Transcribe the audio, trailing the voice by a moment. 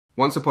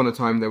Once upon a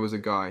time there was a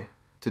guy.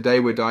 Today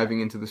we're diving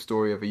into the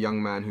story of a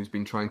young man who's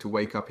been trying to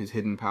wake up his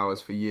hidden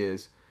powers for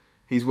years.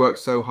 He's worked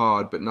so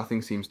hard, but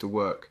nothing seems to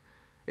work.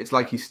 It's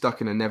like he's stuck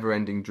in a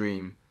never-ending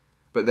dream.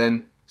 But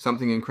then,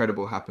 something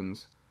incredible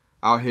happens.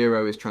 Our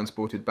hero is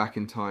transported back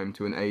in time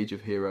to an age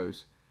of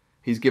heroes.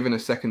 He's given a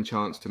second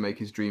chance to make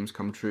his dreams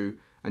come true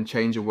and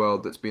change a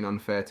world that's been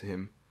unfair to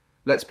him.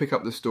 Let's pick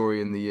up the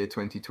story in the year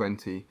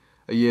 2020,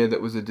 a year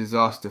that was a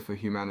disaster for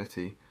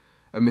humanity.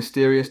 A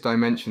mysterious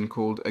dimension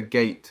called a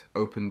gate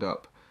opened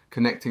up,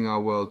 connecting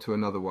our world to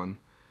another one.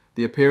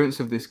 The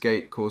appearance of this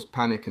gate caused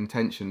panic and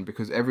tension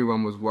because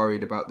everyone was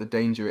worried about the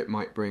danger it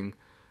might bring.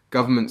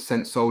 Governments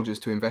sent soldiers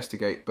to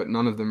investigate, but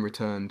none of them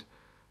returned.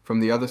 From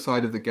the other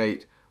side of the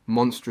gate,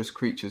 monstrous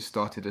creatures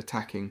started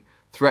attacking,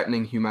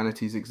 threatening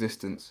humanity's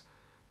existence.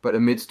 But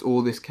amidst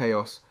all this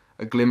chaos,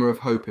 a glimmer of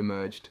hope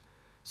emerged.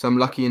 Some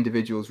lucky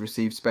individuals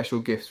received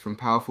special gifts from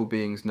powerful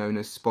beings known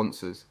as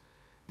sponsors.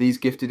 These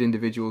gifted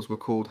individuals were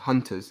called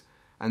hunters,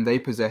 and they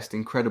possessed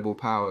incredible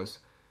powers.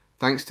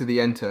 Thanks to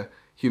the Enter,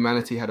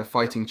 humanity had a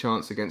fighting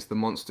chance against the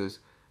monsters,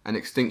 and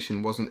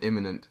extinction wasn't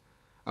imminent.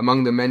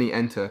 Among the many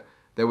Enter,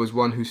 there was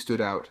one who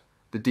stood out,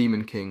 the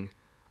Demon King.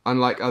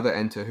 Unlike other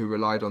Enter who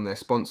relied on their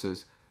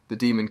sponsors, the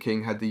Demon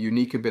King had the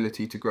unique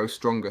ability to grow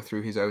stronger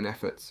through his own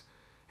efforts.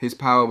 His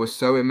power was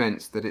so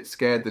immense that it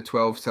scared the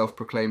 12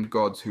 self-proclaimed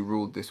gods who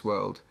ruled this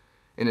world.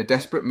 In a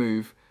desperate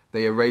move,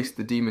 they erased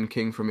the Demon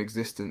King from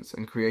existence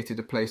and created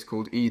a place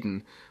called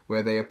Eden,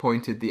 where they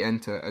appointed the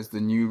Enter as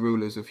the new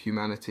rulers of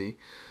humanity.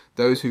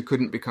 Those who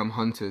couldn't become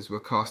hunters were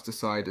cast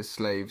aside as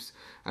slaves,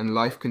 and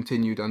life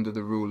continued under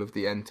the rule of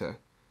the Enter.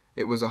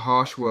 It was a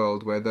harsh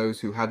world where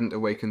those who hadn't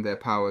awakened their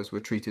powers were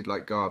treated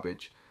like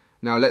garbage.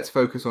 Now let's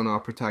focus on our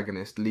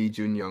protagonist, Lee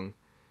Junyoung.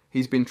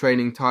 He's been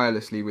training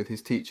tirelessly with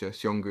his teacher,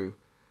 Seonggu.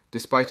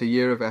 Despite a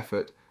year of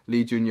effort,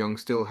 Lee Junyoung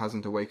still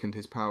hasn't awakened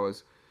his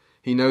powers.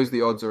 He knows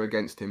the odds are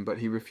against him, but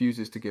he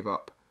refuses to give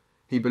up.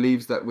 He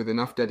believes that with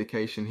enough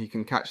dedication he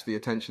can catch the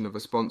attention of a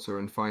sponsor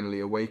and finally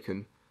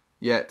awaken.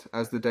 Yet,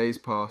 as the days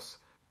pass,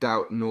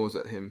 doubt gnaws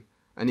at him,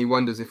 and he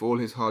wonders if all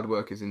his hard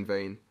work is in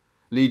vain.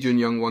 Lee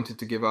Junyoung wanted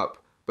to give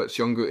up, but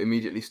Seonggu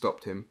immediately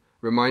stopped him,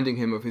 reminding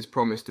him of his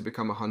promise to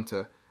become a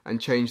hunter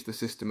and change the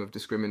system of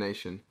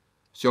discrimination.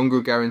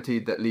 Seonggu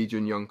guaranteed that Lee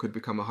Junyoung could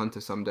become a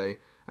hunter someday,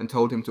 and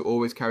told him to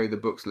always carry the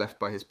books left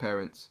by his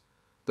parents.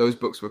 Those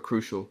books were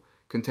crucial,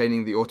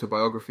 containing the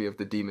autobiography of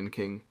the Demon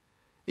King.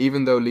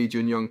 Even though Lee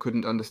Junyoung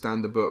couldn't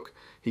understand the book,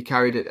 he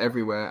carried it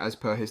everywhere as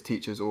per his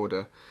teacher's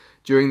order.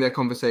 During their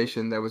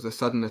conversation, there was a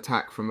sudden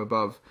attack from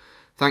above.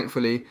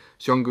 Thankfully,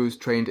 Seonggu's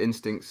trained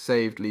instincts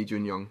saved Lee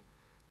Junyoung.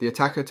 The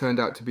attacker turned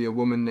out to be a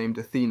woman named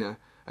Athena,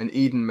 an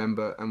Eden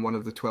member and one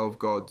of the 12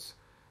 gods.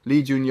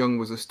 Lee Junyoung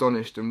was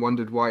astonished and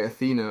wondered why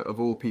Athena,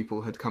 of all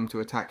people, had come to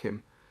attack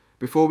him.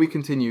 Before we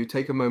continue,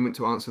 take a moment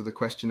to answer the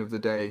question of the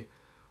day.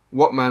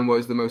 What Manhwa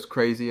is the most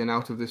crazy and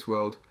out of this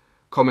world?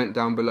 Comment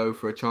down below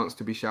for a chance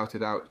to be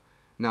shouted out.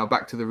 Now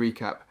back to the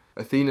recap.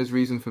 Athena's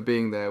reason for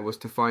being there was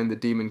to find the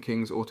Demon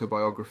King's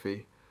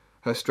autobiography.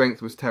 Her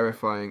strength was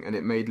terrifying and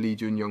it made Lee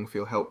Junyoung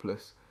feel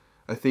helpless.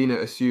 Athena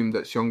assumed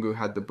that Seonggu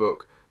had the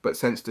book, but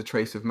sensed a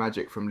trace of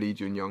magic from Lee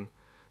Junyoung.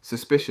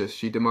 Suspicious,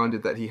 she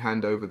demanded that he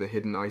hand over the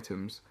hidden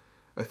items.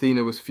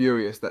 Athena was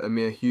furious that a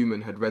mere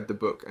human had read the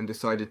book and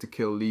decided to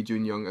kill Lee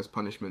Junyoung as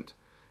punishment.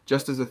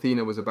 Just as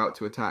Athena was about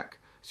to attack,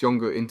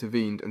 Seonggu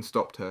intervened and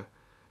stopped her.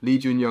 Lee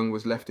Junyoung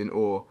was left in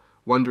awe,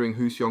 wondering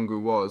who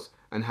Seonggu was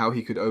and how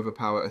he could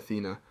overpower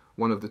Athena,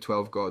 one of the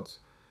 12 gods.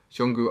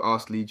 Seonggu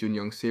asked Lee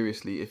Junyoung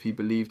seriously if he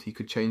believed he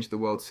could change the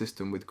world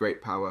system with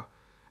great power.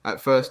 At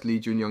first Lee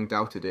Junyoung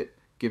doubted it,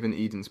 given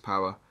Eden's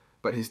power,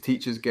 but his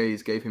teacher's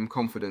gaze gave him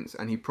confidence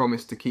and he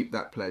promised to keep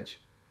that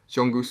pledge.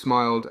 Seonggu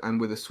smiled and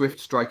with a swift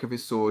strike of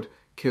his sword,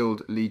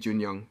 killed Lee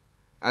Junyoung.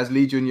 As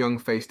Lee Junyoung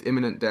faced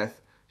imminent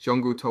death,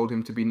 Seonggu told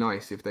him to be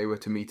nice if they were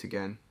to meet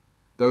again.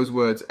 Those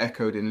words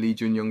echoed in Lee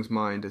Junyoung's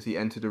mind as he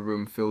entered a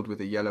room filled with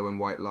a yellow and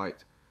white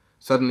light.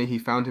 Suddenly he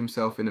found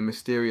himself in a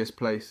mysterious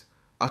place,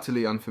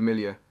 utterly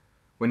unfamiliar.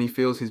 When he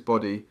feels his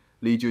body,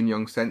 Lee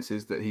Junyoung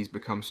senses that he's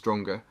become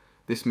stronger.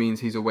 This means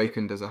he's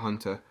awakened as a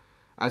hunter.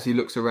 As he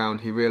looks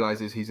around, he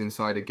realizes he's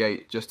inside a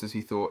gate, just as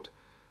he thought.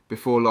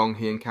 Before long,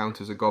 he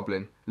encounters a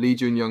goblin. Lee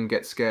Junyoung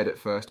gets scared at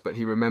first, but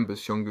he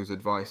remembers Seonggu's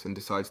advice and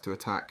decides to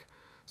attack.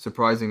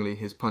 Surprisingly,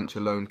 his punch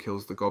alone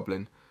kills the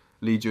goblin.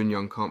 Lee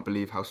Junyoung can't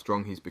believe how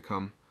strong he's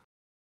become.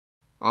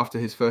 After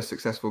his first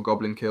successful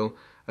goblin kill,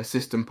 a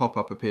system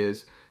pop-up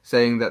appears,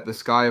 saying that the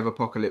Sky of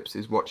Apocalypse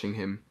is watching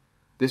him.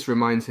 This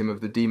reminds him of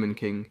the Demon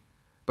King,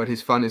 but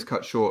his fun is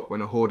cut short when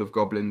a horde of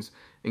goblins,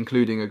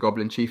 including a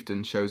goblin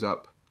chieftain, shows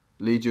up.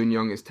 Lee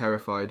Junyoung is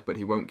terrified, but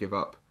he won't give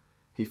up.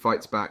 He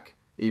fights back,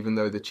 even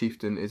though the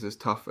chieftain is as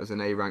tough as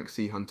an A-rank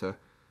sea hunter.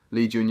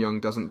 Lee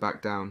Junyoung doesn't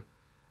back down.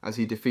 As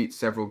he defeats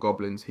several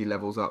goblins, he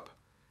levels up.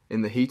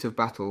 In the heat of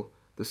battle,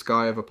 the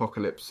Sky of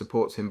Apocalypse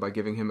supports him by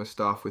giving him a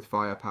staff with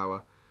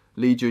firepower.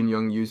 Lee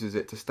Junyoung uses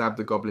it to stab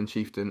the goblin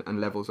chieftain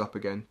and levels up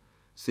again.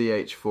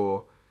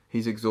 CH4.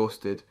 He's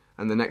exhausted,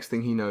 and the next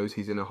thing he knows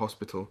he's in a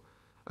hospital.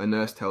 A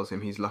nurse tells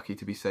him he's lucky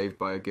to be saved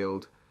by a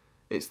guild.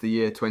 It's the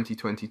year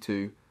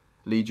 2022.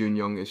 Lee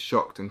Junyoung is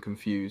shocked and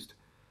confused.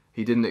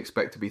 He didn't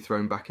expect to be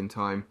thrown back in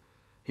time.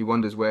 He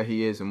wonders where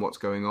he is and what's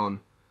going on.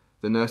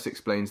 The nurse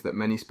explains that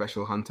many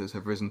special hunters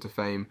have risen to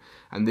fame,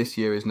 and this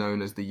year is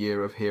known as the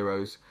Year of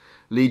Heroes.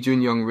 Lee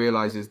Junyoung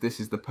realizes this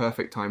is the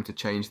perfect time to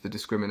change the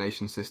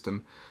discrimination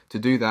system. To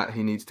do that,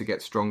 he needs to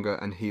get stronger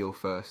and heal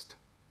first.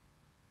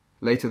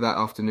 Later that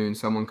afternoon,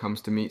 someone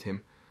comes to meet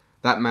him.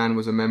 That man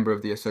was a member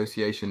of the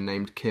association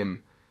named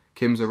Kim.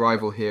 Kim's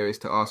arrival here is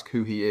to ask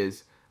who he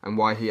is and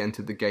why he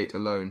entered the gate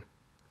alone.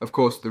 Of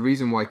course, the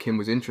reason why Kim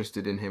was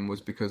interested in him was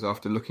because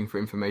after looking for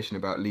information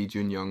about Lee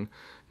Junyoung,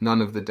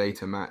 none of the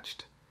data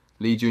matched.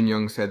 Lee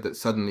Junyoung said that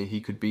suddenly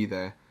he could be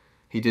there.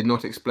 He did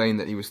not explain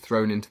that he was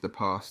thrown into the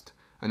past,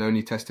 and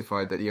only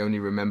testified that he only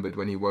remembered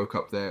when he woke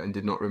up there and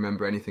did not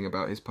remember anything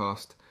about his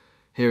past.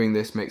 Hearing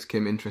this makes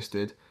Kim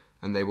interested,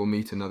 and they will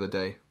meet another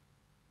day.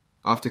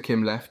 After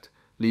Kim left,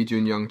 Lee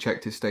Junyoung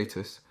checked his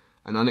status,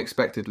 and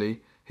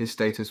unexpectedly, his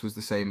status was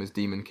the same as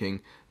Demon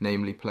King,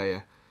 namely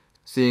player.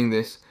 Seeing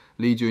this,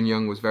 Lee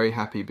Junyoung was very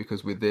happy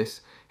because with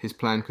this, his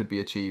plan could be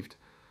achieved.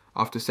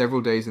 After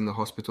several days in the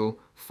hospital,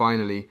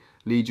 finally,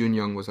 Lee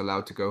Junyoung was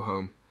allowed to go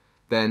home.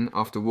 Then,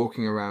 after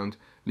walking around,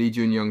 Lee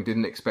Junyoung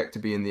didn't expect to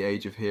be in the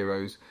Age of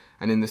Heroes,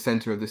 and in the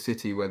center of the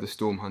city where the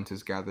Storm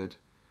Hunters gathered.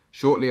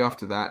 Shortly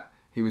after that,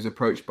 he was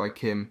approached by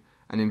Kim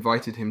and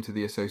invited him to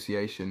the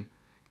association.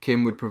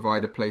 Kim would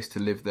provide a place to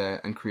live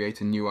there and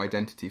create a new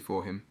identity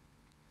for him.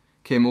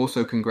 Kim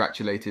also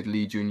congratulated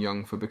Lee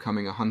Junyoung for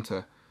becoming a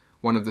hunter,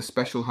 one of the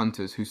special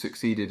hunters who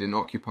succeeded in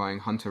occupying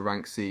Hunter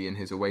Rank C in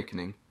his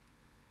awakening.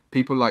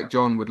 People like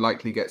John would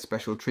likely get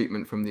special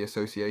treatment from the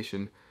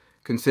association,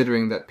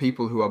 considering that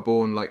people who are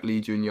born like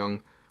Lee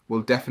Junyoung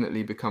will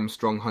definitely become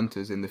strong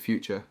hunters in the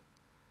future.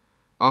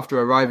 After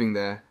arriving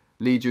there,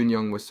 Lee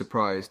Junyoung was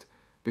surprised,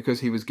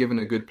 because he was given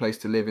a good place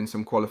to live in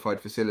some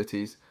qualified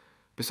facilities.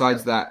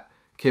 Besides that,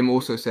 Kim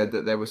also said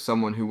that there was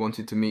someone who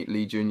wanted to meet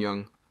Lee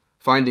Junyoung.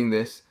 Finding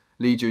this,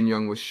 Lee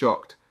Junyoung was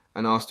shocked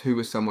and asked who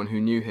was someone who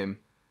knew him.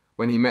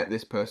 When he met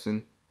this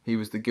person, he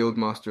was the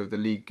guildmaster of the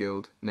League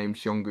Guild, named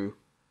Xionggu.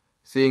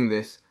 Seeing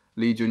this,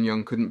 Lee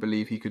Junyoung couldn't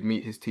believe he could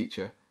meet his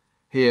teacher.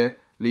 Here,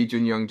 Lee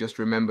Junyoung just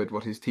remembered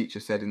what his teacher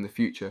said in the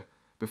future,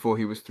 before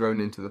he was thrown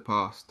into the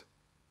past.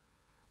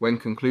 When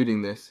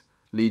concluding this,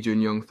 Lee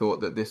Junyoung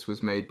thought that this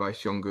was made by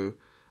Xionggu,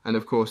 and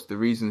of course the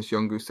reason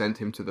Xionggu sent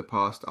him to the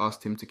past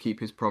asked him to keep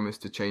his promise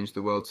to change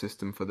the world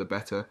system for the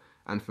better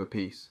and for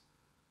peace.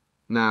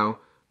 Now,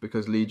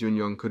 because Lee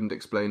Junyoung couldn't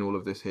explain all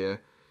of this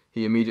here,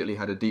 he immediately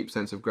had a deep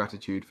sense of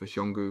gratitude for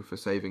Xionggu for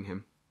saving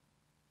him.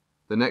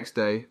 The next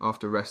day,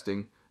 after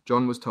resting,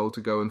 John was told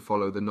to go and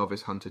follow the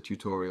Novice Hunter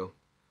tutorial.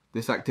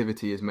 This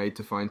activity is made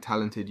to find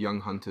talented young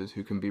hunters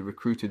who can be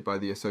recruited by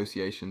the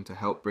association to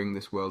help bring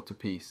this world to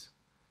peace.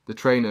 The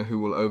trainer who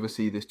will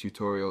oversee this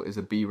tutorial is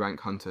a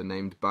B-rank hunter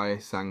named Bai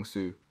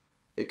Sang-soo.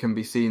 It can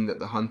be seen that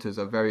the hunters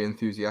are very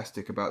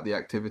enthusiastic about the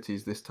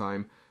activities this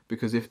time,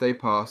 because if they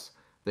pass,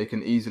 they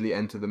can easily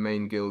enter the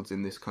main guilds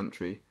in this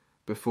country,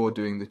 before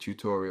doing the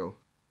tutorial.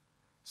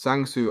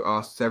 Sang-soo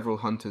asked several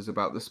hunters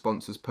about the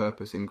sponsor's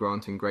purpose in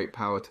granting great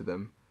power to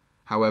them.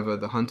 However,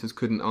 the hunters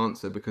couldn't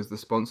answer because the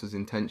sponsor's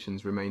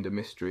intentions remained a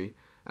mystery,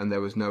 and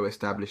there was no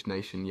established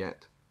nation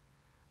yet.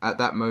 At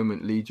that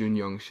moment, Lee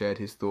Junyoung shared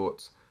his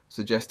thoughts,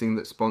 suggesting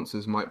that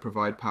sponsors might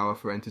provide power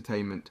for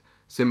entertainment,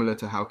 similar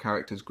to how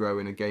characters grow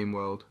in a game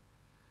world.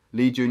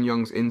 Lee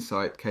Junyoung's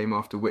insight came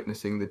after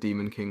witnessing the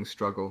Demon King's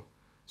struggle.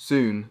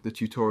 Soon, the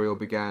tutorial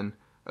began,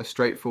 a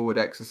straightforward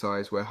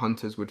exercise where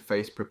hunters would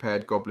face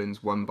prepared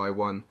goblins one by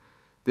one.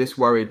 This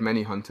worried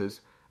many hunters,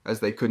 as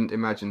they couldn't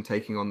imagine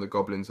taking on the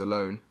goblins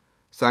alone.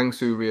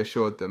 Sang-soo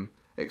reassured them,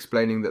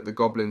 explaining that the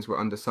goblins were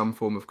under some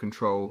form of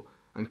control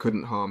and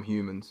couldn't harm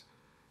humans.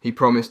 He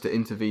promised to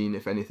intervene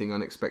if anything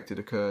unexpected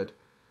occurred.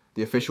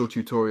 The official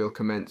tutorial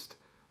commenced,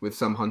 with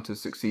some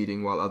hunters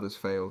succeeding while others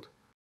failed.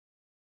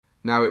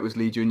 Now it was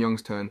Lee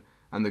Junyoung's turn,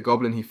 and the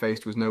goblin he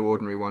faced was no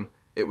ordinary one,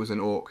 it was an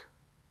orc.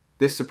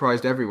 This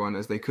surprised everyone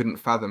as they couldn't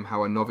fathom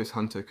how a novice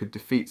hunter could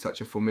defeat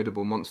such a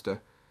formidable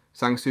monster.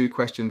 Sang-soo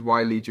questioned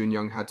why Lee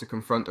Junyoung had to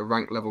confront a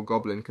rank-level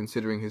goblin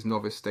considering his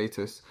novice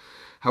status.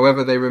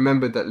 However, they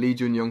remembered that Lee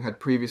Junyoung had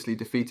previously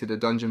defeated a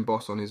dungeon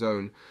boss on his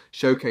own,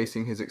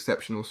 showcasing his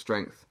exceptional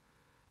strength.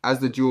 As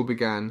the duel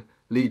began,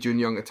 Lee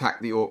Junyoung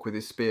attacked the orc with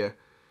his spear.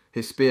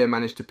 His spear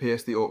managed to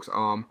pierce the orc's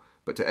arm,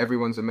 but to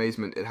everyone's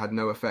amazement it had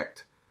no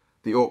effect.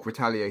 The orc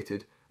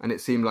retaliated, and it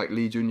seemed like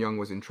Lee Junyoung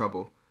was in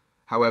trouble.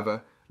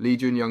 However, Lee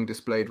Junyoung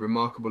displayed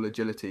remarkable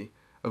agility,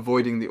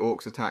 avoiding the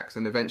orc's attacks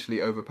and eventually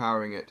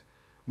overpowering it.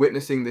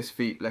 Witnessing this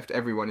feat left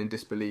everyone in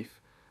disbelief.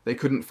 They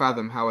couldn't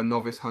fathom how a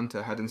novice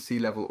hunter had a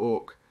sea-level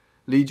orc.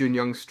 Lee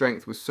Junyoung's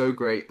strength was so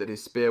great that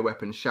his spear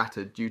weapon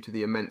shattered due to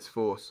the immense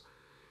force.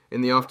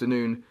 In the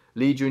afternoon,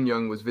 Lee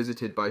Junyoung was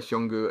visited by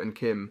Xionggu and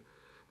Kim.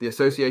 The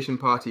association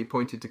party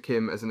pointed to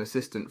Kim as an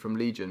assistant from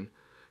Legion.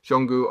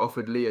 Xionggu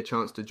offered Lee a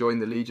chance to join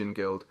the Legion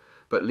Guild,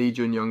 but Lee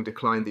Junyoung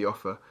declined the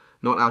offer,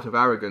 not out of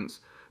arrogance,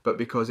 but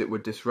because it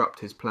would disrupt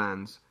his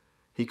plans.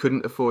 He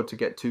couldn't afford to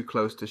get too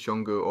close to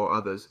Xionggu or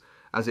others,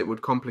 as it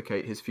would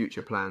complicate his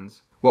future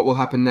plans. What will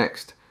happen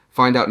next?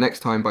 Find out next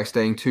time by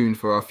staying tuned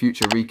for our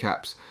future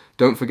recaps.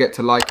 Don't forget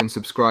to like and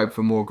subscribe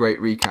for more great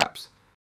recaps.